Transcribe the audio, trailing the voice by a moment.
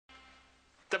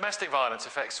Domestic violence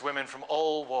affects women from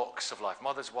all walks of life,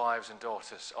 mothers, wives and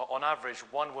daughters. On average,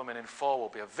 1 woman in 4 will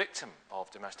be a victim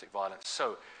of domestic violence.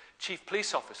 So, chief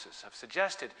police officers have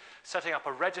suggested setting up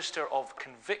a register of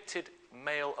convicted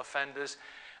male offenders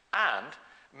and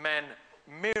men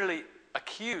merely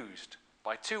accused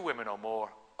by 2 women or more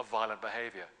of violent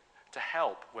behaviour to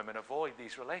help women avoid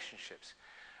these relationships.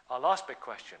 Our last big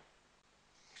question,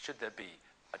 should there be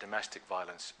a domestic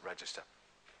violence register?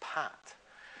 Pat,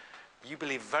 you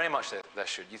believe very much that there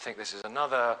should. You think this is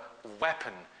another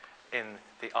weapon in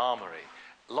the armoury.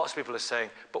 Lots of people are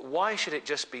saying, but why should it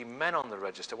just be men on the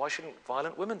register? Why shouldn't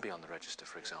violent women be on the register,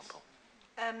 for example?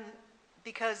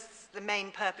 Because the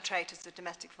main perpetrators of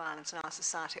domestic violence in our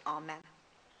society are men.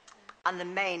 And the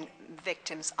main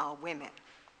victims are women.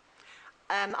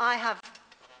 I have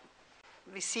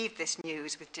received this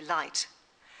news with delight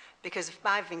because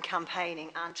I've been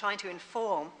campaigning and trying to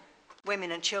inform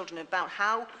women and children about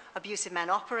how abusive men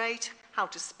operate, how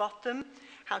to spot them,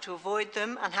 how to avoid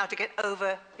them, and how to get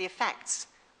over the effects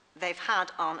they've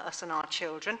had on us and our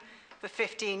children for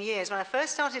 15 years. When I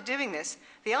first started doing this,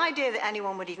 the idea that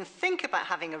anyone would even think about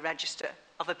having a register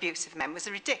of abusive men was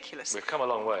ridiculous. We've come a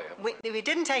long way. We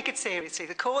didn't take it seriously.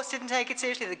 The courts didn't take it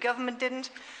seriously, the government didn't.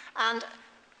 And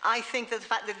I think that the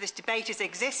fact that this debate is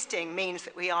existing means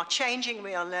that we are changing,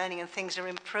 we are learning, and things are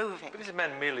improving. But these are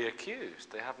men merely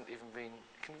accused. They haven't even been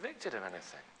convicted of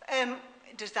anything.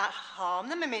 Does that harm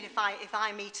them? I mean, if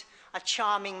I meet a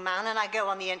charming man and I go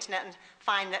on the internet and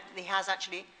find that he has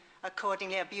actually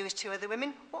accordingly abused 2 other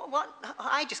women,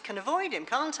 I just can avoid him,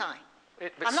 can't I?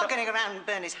 I'm not going to go around and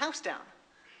burn his house down.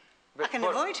 I can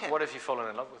avoid him. What if you've fallen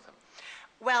in love with him?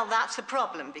 Well, that's a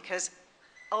problem, because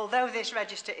although this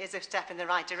register is a step in the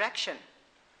right direction,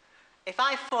 if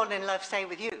I've fallen in love, say,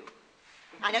 with you,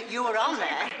 I know you were on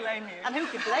there, and who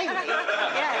could blame me?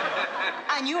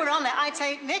 Yeah. And you were on there, I'd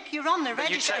say, Nick, you're on the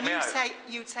register, and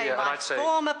you'd say, yeah, my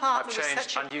former partner was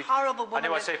such a horrible woman. I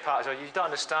knew I'd say, Pat, you don't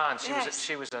understand,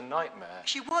 she was a nightmare.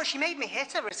 She made me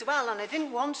hit her as well, and I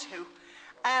didn't want to.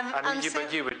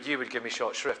 But you would give me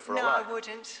short shrift for all that. No, I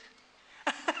wouldn't.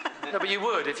 No, but you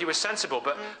would if you were sensible.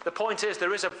 But the point is,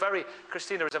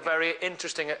 Christina, is a very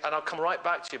interesting, and I'll come right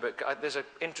back to you, but there's an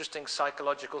interesting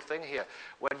psychological thing here.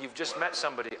 When you've just met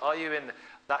somebody, are you in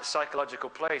that psychological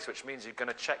place, which means you're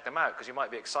going to check them out because you might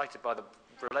be excited by the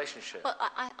relationship? Well,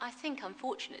 I think,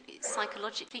 unfortunately, it's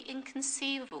psychologically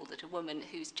inconceivable that a woman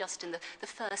who's just in the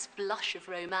first blush of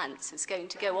romance is going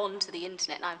to go onto the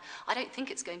internet. Now, I don't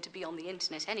think it's going to be on the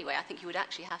internet anyway. I think you would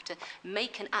actually have to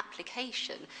make an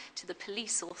application to the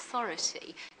police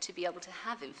authority to be able to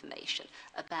have information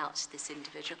about this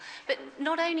individual. But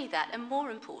not only that, and more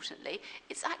importantly,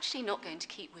 it's actually not going to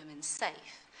keep women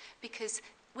safe, because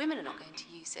women are not going to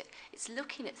use it. It's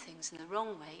looking at things in the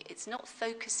wrong way. It's not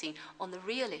focusing on the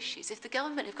real issues. If the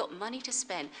government have got money to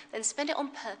spend, then spend it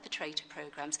on perpetrator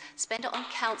programmes, spend it on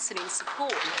counselling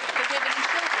support for women and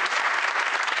children.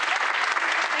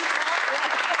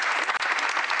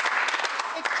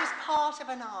 It's just part of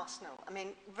an arsenal. I mean,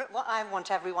 what I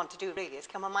want everyone to do really is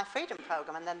come on my freedom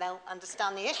programme, and then they'll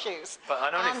understand the issues.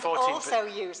 But and also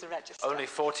use the register. Only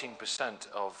 14%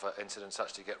 of incidents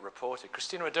actually get reported.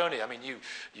 Christina Adoni, I mean,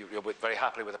 you're very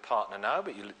happily with a partner now,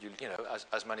 but you know,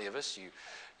 as many of us,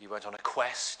 you went on a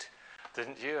quest,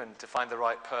 didn't you, and to find the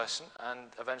right person, and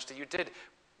eventually you did.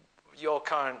 Your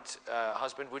current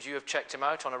husband, would you have checked him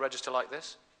out on a register like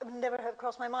this? Never have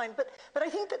crossed my mind, but I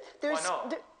think that there's... Why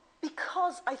not?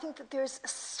 Because I think that there's a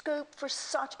scope for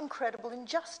such incredible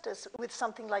injustice with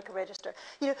something like a register.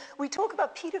 You know, we talk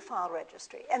about paedophile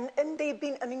registry, and they've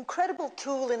been an incredible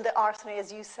tool in the arsenal,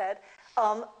 as you said,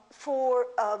 for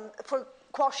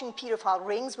quashing paedophile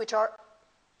rings, which are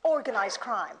organized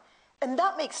crime. And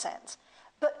that makes sense.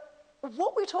 But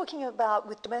what we're talking about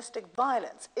with domestic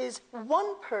violence is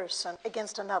one person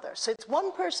against another. So it's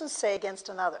one person's say against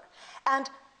another. And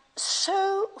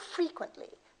so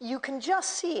frequently, you can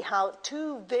just see how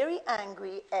 2 very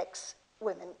angry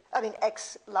ex-lovers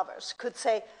could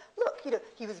say, look, you know,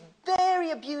 he was very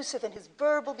abusive in his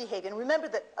verbal behavior. And remember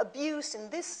that abuse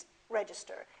in this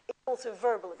register is also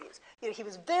verbal abuse. You know, he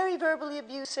was very verbally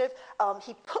abusive.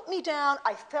 He put me down.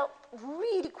 I felt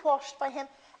really quashed by him.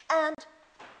 And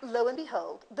lo and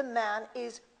behold, the man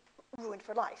is ruined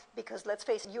for life. Because let's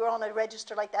face it, you're on a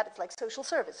register like that, it's like social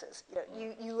services. You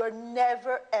know, you are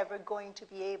never, ever going to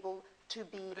be able to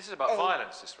be... This is about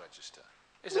violence, this register.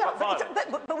 Is it about violence?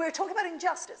 But we're talking about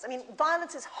injustice. I mean,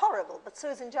 violence is horrible, but so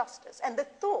is injustice. And the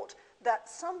thought that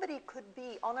somebody could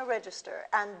be on a register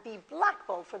and be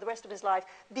blackballed for the rest of his life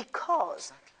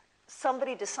because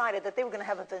somebody decided that they were going to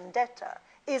have a vendetta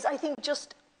is, I think,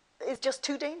 just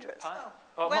too dangerous.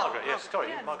 Oh, Well, Margaret, yes, sorry,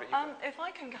 Yes, Margaret. You go. if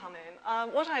I can come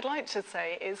in, what I'd like to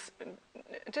say is,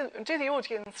 do the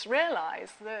audience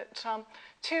realise that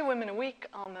 2 women a week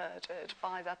are murdered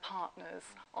by their partners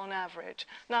on average?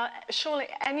 Now, surely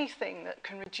anything that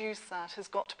can reduce that has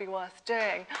got to be worth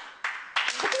doing.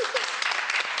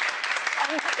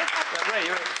 Ray,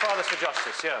 you're Fathers for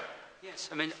Justice, yeah. Yes,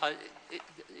 I mean,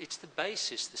 it's the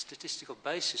basis, the statistical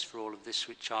basis for all of this,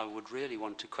 which I would really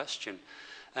want to question.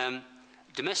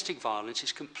 Domestic violence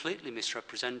is completely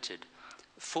misrepresented.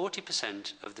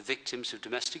 40% of the victims of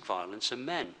domestic violence are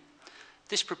men.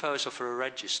 This proposal for a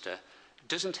register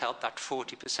doesn't help that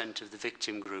 40% of the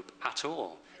victim group at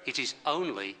all. It is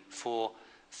only for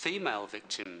female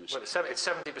victims. Well, it's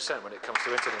 70% when it comes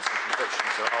to incidents and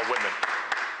convictions are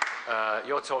women.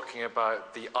 You're talking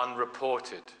about the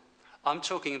unreported. I'm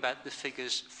talking about the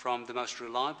figures from the most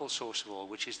reliable source of all,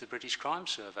 which is the British Crime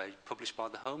Survey, published by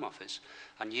the Home Office.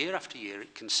 And year after year,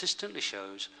 it consistently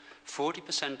shows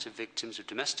 40% of victims of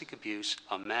domestic abuse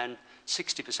are men,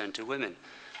 60% are women.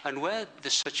 And where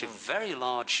there's such a very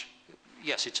large,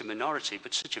 yes, it's a minority,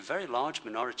 but such a very large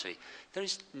minority, there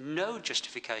is no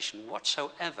justification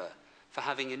whatsoever for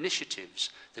having initiatives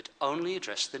that only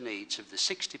address the needs of the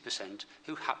 60%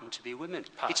 who happen to be women.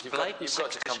 Pat, It's you've blatant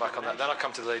got to come back on that. Then I'll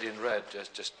come to the lady in red,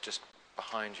 just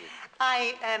behind you.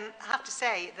 I have to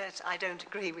say that I don't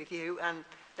agree with you, and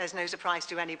there's no surprise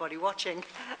to anybody watching.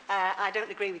 I don't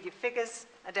agree with your figures.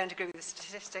 I don't agree with the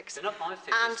statistics. They're not my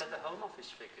figures, And they're the Home Office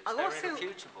figures. I They're also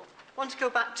irrefutable. want to go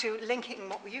back to linking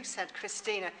what you said,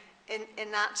 Christina,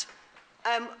 in that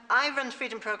I run the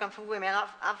Freedom Programme for Women.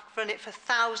 I've run it for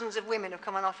thousands of women who've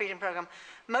come on our Freedom Programme.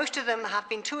 Most of them have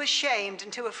been too ashamed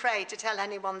and too afraid to tell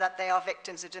anyone that they are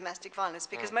victims of domestic violence,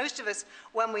 because most of us,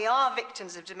 when we are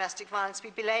victims of domestic violence,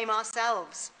 we blame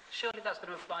ourselves. Surely that's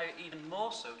going to apply even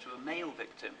more so to a male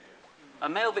victim. A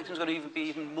male victim is going to be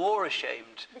even more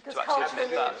ashamed Because to actually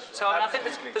admit culturally- that. So I think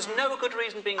there's no good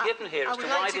reason being given here I as to would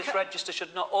why like to this register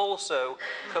should not also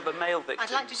cover male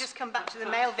victims. I'd like to just come back to the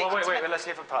male victims. Well, wait, let's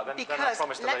hear from Pat. Then I Because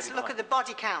promise the let's lady look at behind. the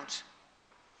body count.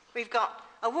 We've got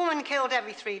a woman killed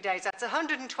every 3 days. That's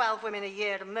 112 women a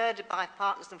year are murdered by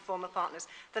partners and former partners.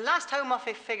 The last Home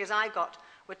Office figures I got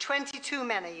were 22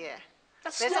 men a year.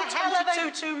 That's There's not a hell of a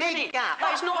 22 too big many. gap.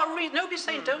 That is not a reason. Nobody's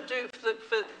saying don't do it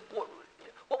for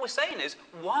what we're saying is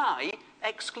why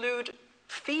exclude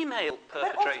female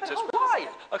perpetrators? Why?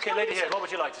 Okay, lady here, what would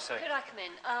you like to say? Could I come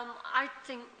in? I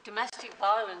think domestic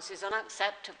violence is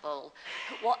unacceptable,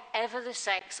 whatever the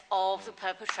sex of the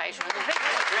perpetrator and the victim.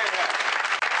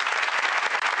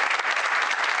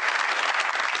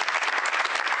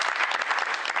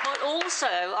 But also,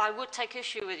 I would take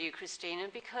issue with you, Christina,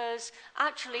 because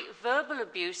actually verbal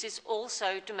abuse is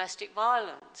also domestic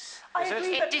violence. I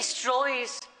agree, It but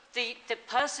destroys the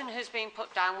person who's being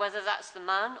put down, whether that's the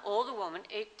man or the woman,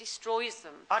 it destroys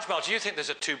them. Ajmal, do you think there's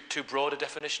a too broad a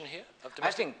definition here of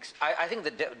domestic? I think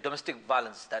the domestic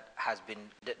violence that has been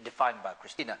defined by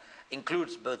Christina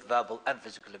includes both verbal and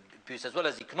physical abuse, as well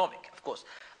as economic, of course.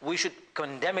 We should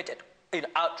condemn it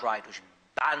outright. We should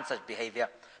ban such behavior.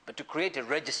 But to create a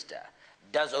register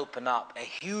does open up a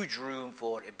huge room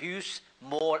for abuse,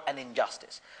 more, and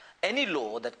injustice. Any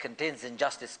law that contains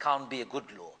injustice can't be a good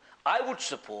law. I would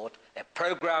support a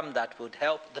program that would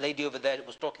help. The lady over there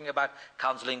was talking about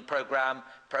counseling program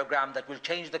that will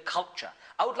change the culture.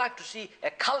 I would like to see a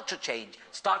culture change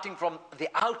starting from the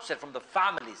outset, from the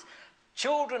families.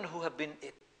 Children who have been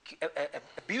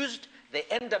abused, they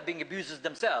end up being abusers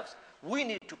themselves. We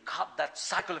need to cut that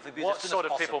cycle of abuse What as soon sort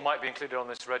as of possible. people might be included on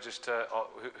this register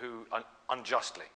who unjustly?